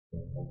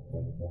Hey,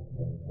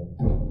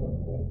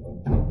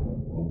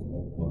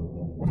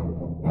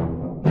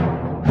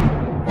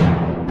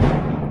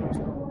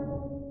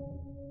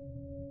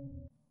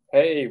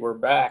 we're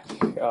back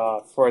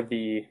for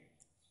the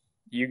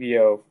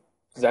Yu-Gi-Oh!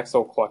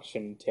 Zexal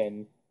Collection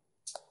tin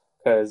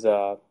because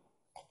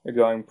we're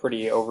going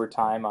pretty over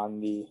time on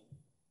the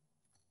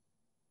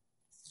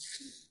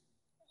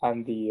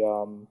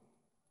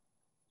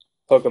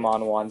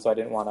Pokemon one, so I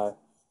didn't want to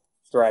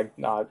drag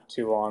not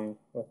too long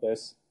with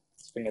this.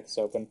 Let's get this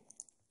open.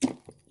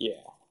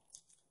 Yeah.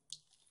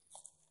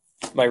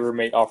 My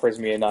roommate offers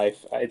me a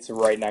knife. It's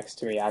right next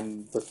to me.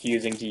 I'm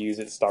refusing to use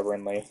it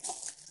stubbornly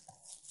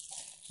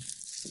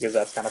because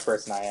that's the kind of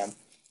person I am.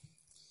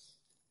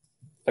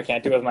 If I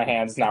can't do it with my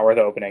hands, it's not worth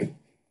opening.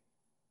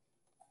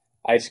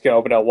 I just can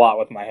open it a lot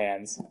with my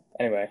hands.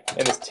 Anyway,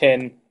 in this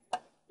tin,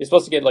 you're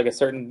supposed to get like a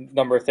certain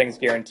number of things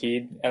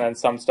guaranteed, and then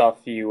some stuff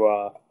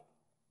you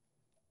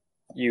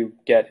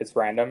get it's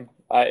random.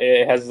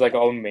 It has like its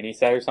own mini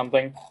set or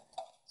something.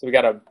 So we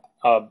got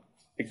a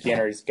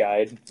beginner's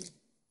guide.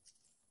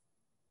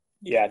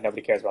 Yeah,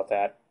 nobody cares about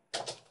that.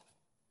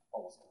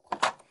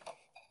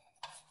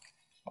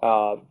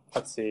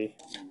 Let's see,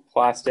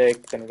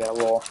 plastic. Then we got a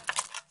little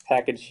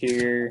package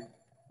here,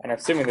 and I'm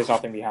assuming there's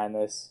nothing behind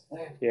this.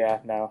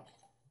 Yeah, no.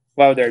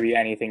 Why would there be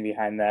anything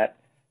behind that?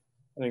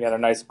 And we got a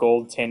nice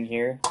gold tin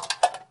here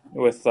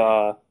with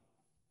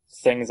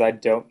things I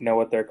don't know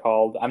what they're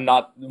called. I'm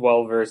not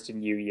well versed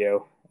in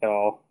Yu-Gi-Oh! At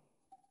all.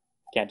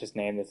 Can't just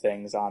name the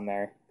things on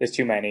there. There's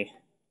too many.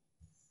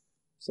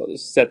 So I'll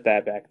just set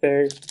that back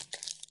there.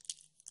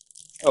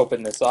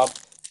 Open this up.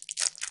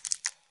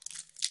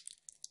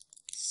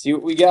 See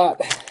what we got.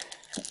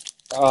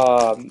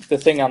 The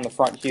thing on the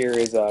front here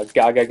is a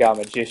Gaga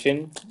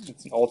Magician.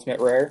 It's an ultimate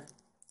rare.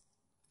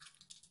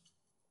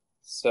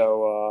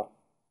 So,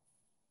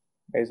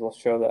 may as well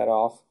show that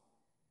off.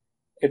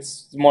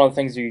 It's one of the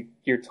things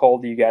you're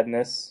told you get in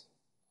this.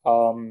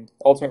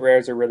 Ultimate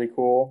rares are really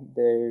cool.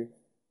 They're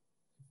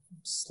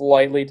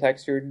slightly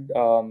textured,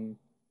 and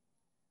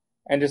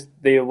just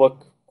they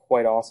look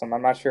quite awesome.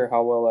 I'm not sure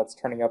how well that's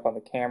turning up on the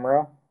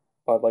camera,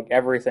 but like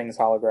everything's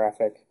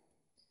holographic.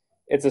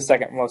 It's the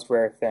second most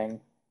rare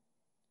thing.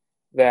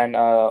 Then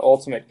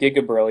Ultimate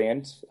Giga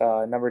Brilliant,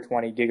 number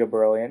 20 Giga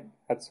Brilliant.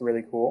 That's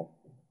really cool.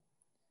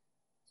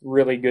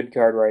 Really good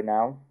card right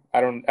now. I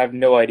have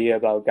no idea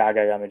about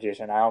Gaga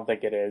Magician. I don't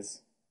think it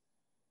is,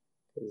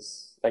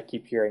 because I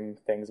keep hearing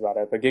things about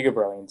it. But Giga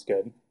Brilliant's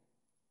good.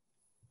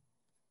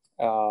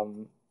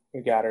 We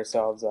got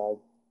ourselves a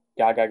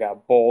Gaga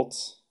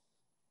Bolt.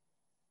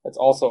 That's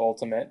also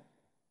ultimate.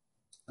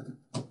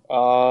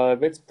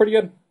 It's pretty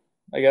good,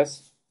 I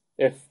guess.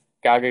 If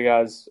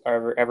Gagagas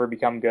ever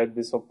become good,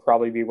 this will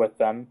probably be with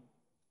them.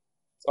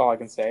 That's all I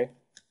can say.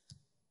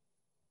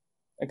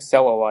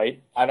 Accelolite.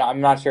 I'm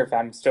not sure if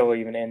I'm still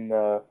even in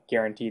the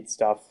guaranteed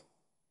stuff.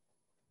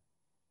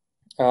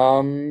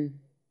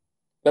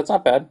 That's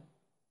not bad.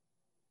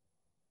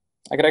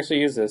 I could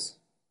actually use this,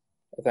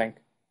 I think.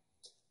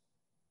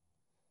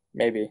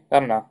 Maybe. I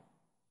don't know.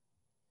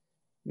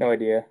 No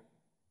idea.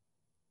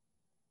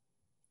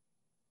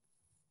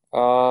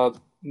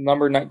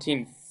 Number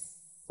 19,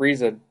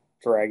 Frieza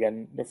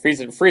Dragon.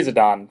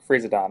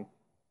 Friezadon.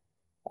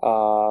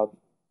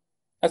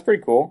 That's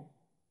pretty cool.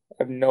 I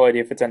have no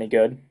idea if it's any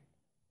good.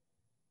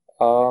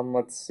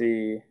 Let's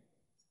see.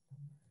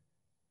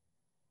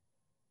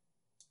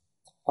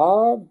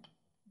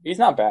 He's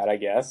not bad, I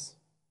guess.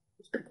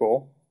 It's pretty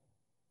cool.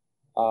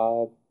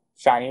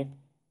 Shiny.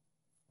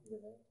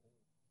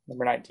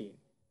 Number 19.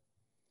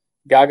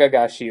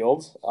 Gaga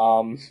Shield.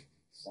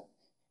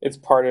 It's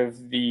part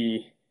of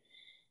the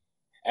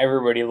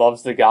everybody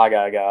loves the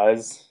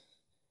Gagas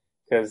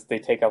because they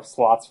take up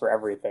slots for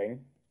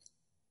everything.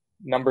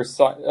 Number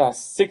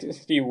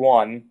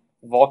 61,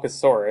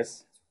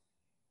 Volcasaurus.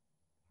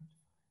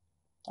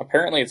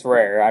 Apparently it's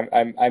rare.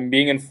 I'm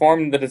being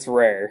informed that it's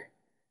rare.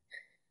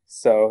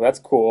 So that's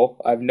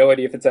cool. I have no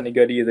idea if it's any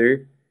good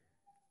either.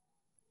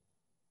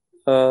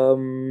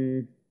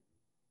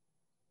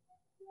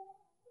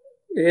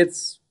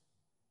 It's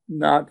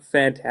not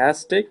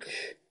fantastic.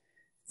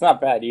 It's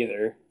not bad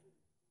either.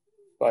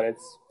 But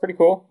it's pretty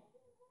cool.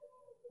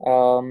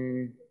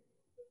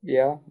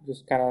 Yeah,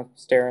 just kind of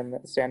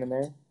standing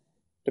there.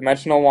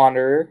 Dimensional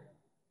Wanderer.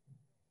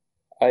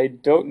 I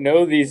don't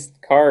know these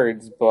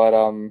cards, but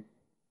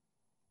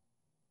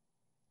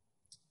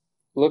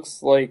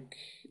looks like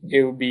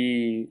it would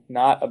be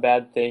not a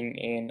bad thing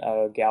in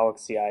a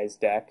Galaxy Eyes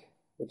deck,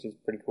 which is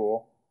pretty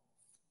cool.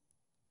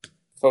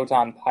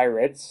 Photon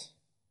Pirates.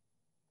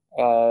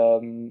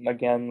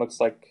 Again, looks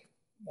like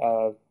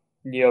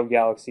Neo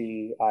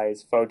Galaxy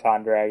Eyes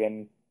Photon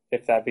Dragon.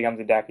 If that becomes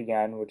a deck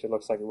again, which it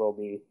looks like it will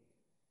be,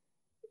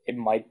 it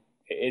might.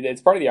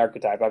 It's part of the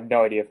archetype. I have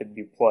no idea if it'd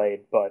be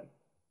played, but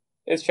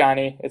it's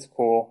shiny. It's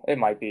cool. It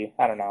might be.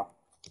 I don't know.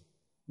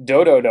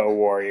 Dodo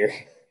Warrior.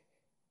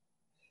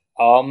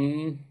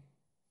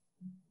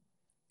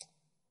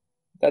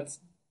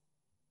 That's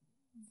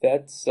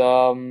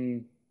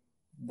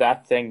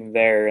that thing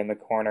there in the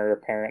corner,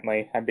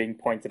 apparently. I'm being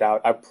pointed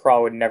out. I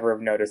probably would never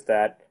have noticed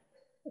that.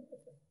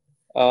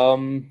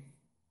 Um,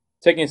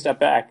 Taking a step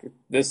back,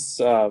 this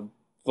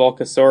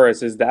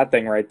Volcasaurus is that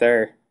thing right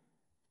there.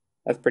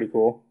 That's pretty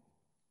cool.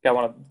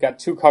 Got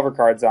two cover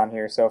cards on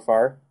here so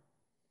far.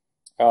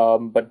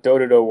 But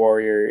Dododo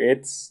Warrior,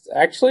 it's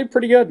actually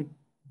pretty good.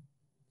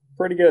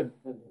 Pretty good.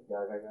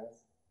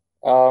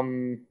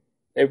 Um,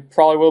 it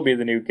probably will be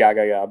the new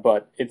Gaga,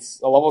 but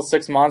it's a level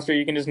 6 monster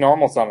you can just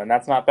normal summon.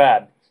 That's not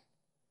bad.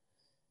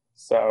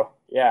 So,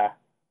 yeah.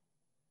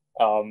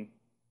 Um,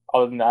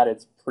 Other than that,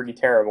 it's pretty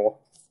terrible.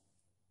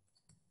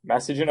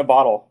 Message in a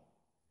bottle.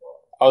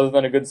 Other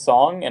than a good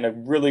song and a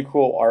really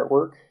cool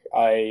artwork,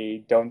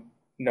 I don't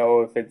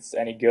know if it's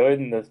any good,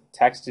 and the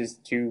text is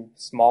too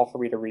small for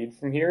me to read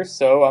from here,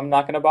 so I'm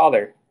not going to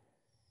bother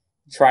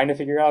trying to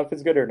figure out if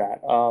it's good or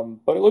not.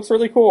 But it looks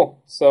really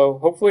cool, so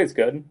hopefully it's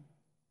good.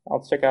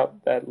 I'll check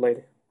out that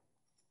later.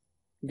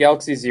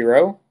 Galaxy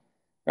Zero,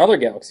 another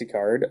Galaxy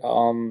card.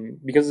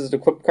 Because it's an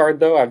equipped card,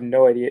 though, I have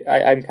no idea.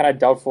 I'm kind of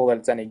doubtful that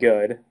it's any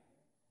good,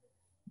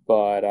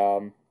 but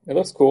it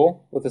looks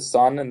cool with the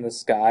sun and the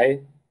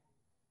sky.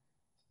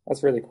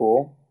 That's really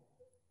cool.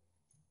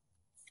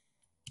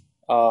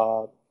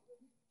 Uh,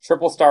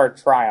 Triple Star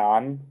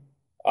Tryon.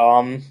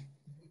 Um,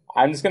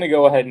 I'm just gonna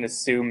go ahead and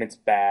assume it's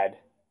bad.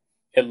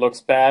 It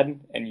looks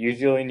bad, and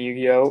usually in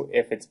Yu-Gi-Oh,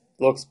 if it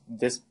looks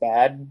this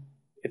bad,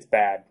 it's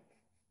bad.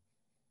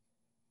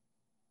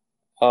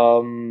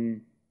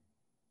 Um,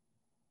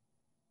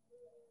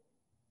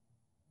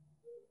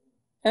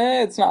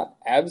 it's not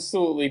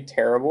absolutely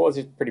terrible. It's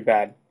just pretty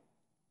bad.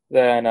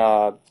 Then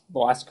the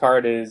last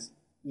card is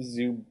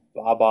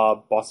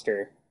Zubaba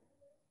Buster.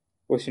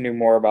 Wish I knew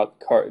more about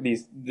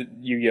the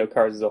Yu-Gi-Oh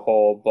cards as a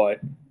whole, but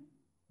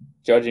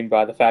judging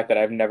by the fact that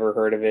I've never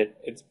heard of it,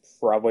 it's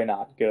probably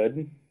not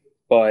good.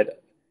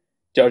 But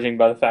judging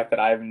by the fact that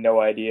I have no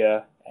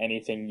idea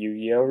anything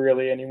Yu-Gi-Oh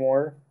really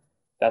anymore,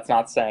 that's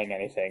not saying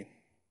anything.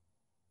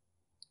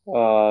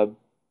 Uh,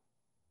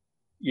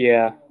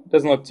 yeah,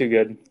 doesn't look too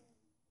good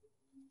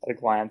at a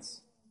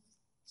glance.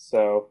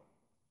 So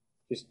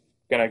just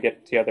gonna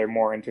get to other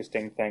more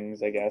interesting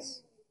things, I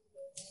guess.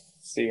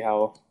 See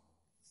how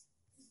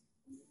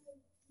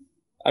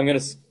I'm gonna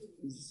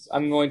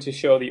I'm going to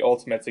show the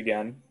ultimates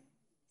again.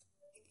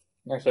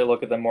 Actually,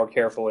 look at them more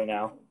carefully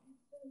now.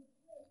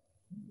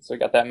 So I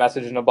got that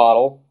message in a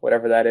bottle,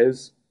 whatever that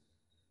is.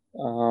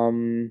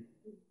 Um,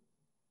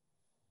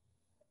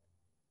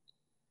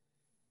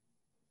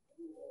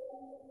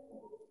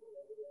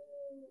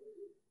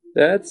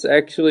 that's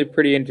actually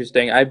pretty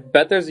interesting. I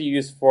bet there's a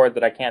use for it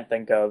that I can't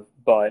think of,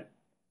 but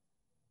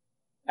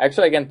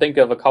actually I can think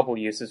of a couple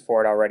uses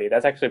for it already.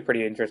 That's actually a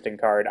pretty interesting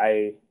card.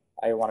 I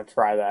want to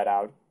try that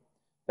out.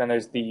 Then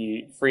there's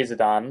the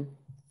Freezadon,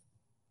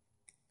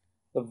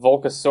 the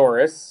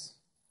Volcasaurus,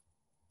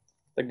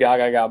 the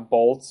Gaga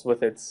bolts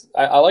with its.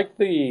 I like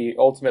the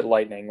ultimate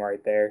lightning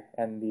right there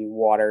and the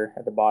water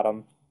at the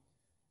bottom.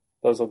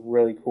 Those look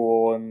really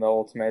cool in the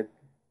ultimate.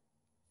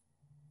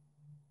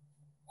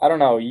 I don't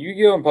know.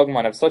 Yu-Gi-Oh and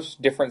Pokemon have such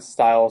different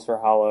styles for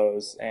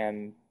hollows,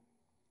 and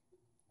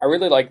I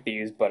really like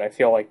these, but I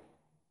feel like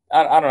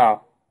I don't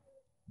know.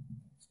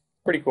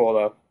 Pretty cool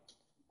though.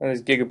 And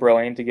there's Giga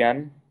Brilliant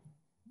again.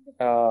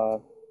 Uh,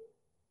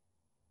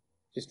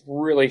 just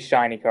really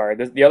shiny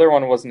card. The other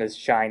one wasn't as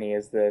shiny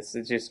as this.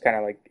 It's just kind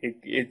of like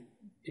it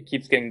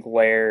keeps getting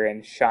glare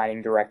and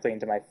shining directly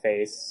into my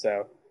face.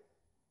 So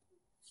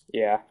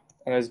yeah.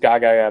 And there's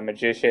Gaga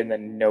Magician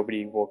that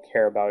nobody will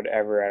care about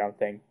ever, I don't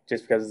think,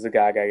 just because it's a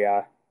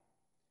Gaga.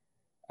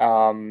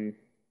 Um,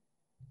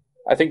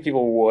 I think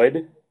people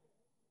would,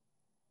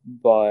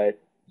 but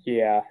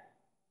yeah.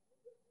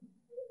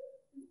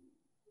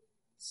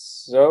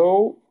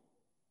 So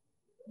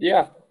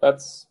yeah,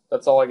 that's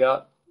all I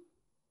got.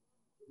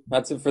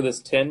 That's it for this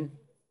tin.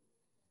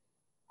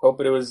 Hope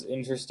it was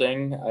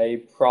interesting.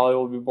 I probably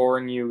will be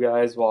boring you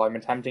guys while I'm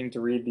attempting to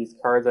read these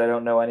cards I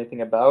don't know anything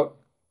about.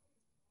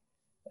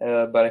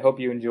 But I hope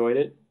you enjoyed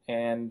it,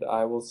 and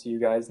I will see you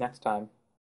guys next time.